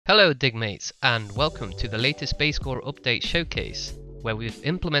Hello Dygmates, and welcome to the latest Bazecor update showcase, where we've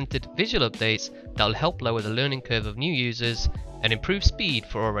implemented visual updates that will help lower the learning curve of new users and improve speed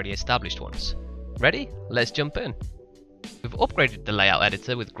for already established ones. Ready? Let's jump in. We've upgraded the layout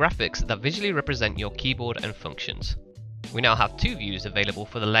editor with graphics that visually represent your keyboard and functions. We now have two views available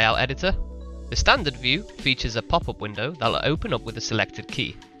for the layout editor. The standard view features a pop-up window that will open up with a selected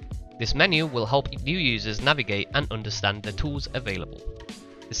key. This menu will help new users navigate and understand the tools available.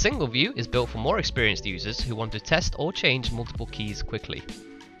 The single view is built for more experienced users who want to test or change multiple keys quickly.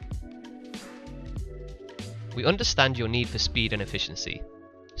 We understand your need for speed and efficiency,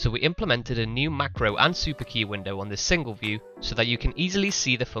 so we implemented a new macro and superkey window on this single view so that you can easily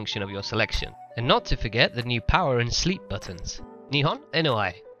see the function of your selection. And not to forget the new power and sleep buttons. Nihon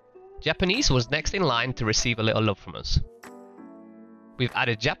Enoi. Japanese was next in line to receive a little love from us. We've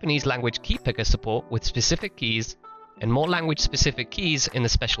added Japanese language key picker support with specific keys and more language-specific keys in the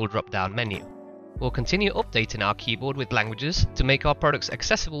special drop-down menu. We'll continue updating our keyboard with languages to make our products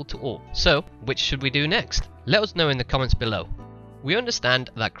accessible to all. So, which should we do next? Let us know in the comments below. We understand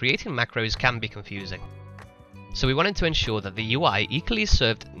that creating macros can be confusing, so we wanted to ensure that the UI equally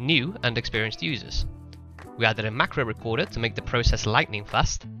served new and experienced users. We added a macro recorder to make the process lightning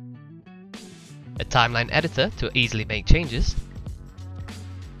fast, a timeline editor to easily make changes,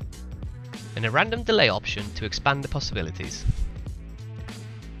 and a random delay option to expand the possibilities.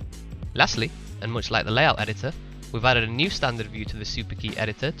 Lastly, and much like the layout editor, we've added a new standard view to the Superkey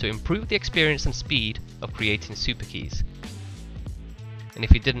editor to improve the experience and speed of creating superkeys. And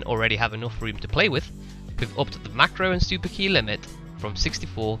if you didn't already have enough room to play with, we've upped the macro and superkey limit from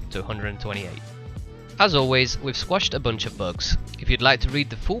 64 to 128. As always, we've squashed a bunch of bugs. If you'd like to read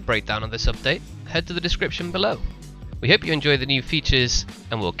the full breakdown of this update, head to the description below. We hope you enjoy the new features,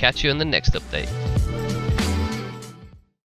 and we'll catch you in the next update.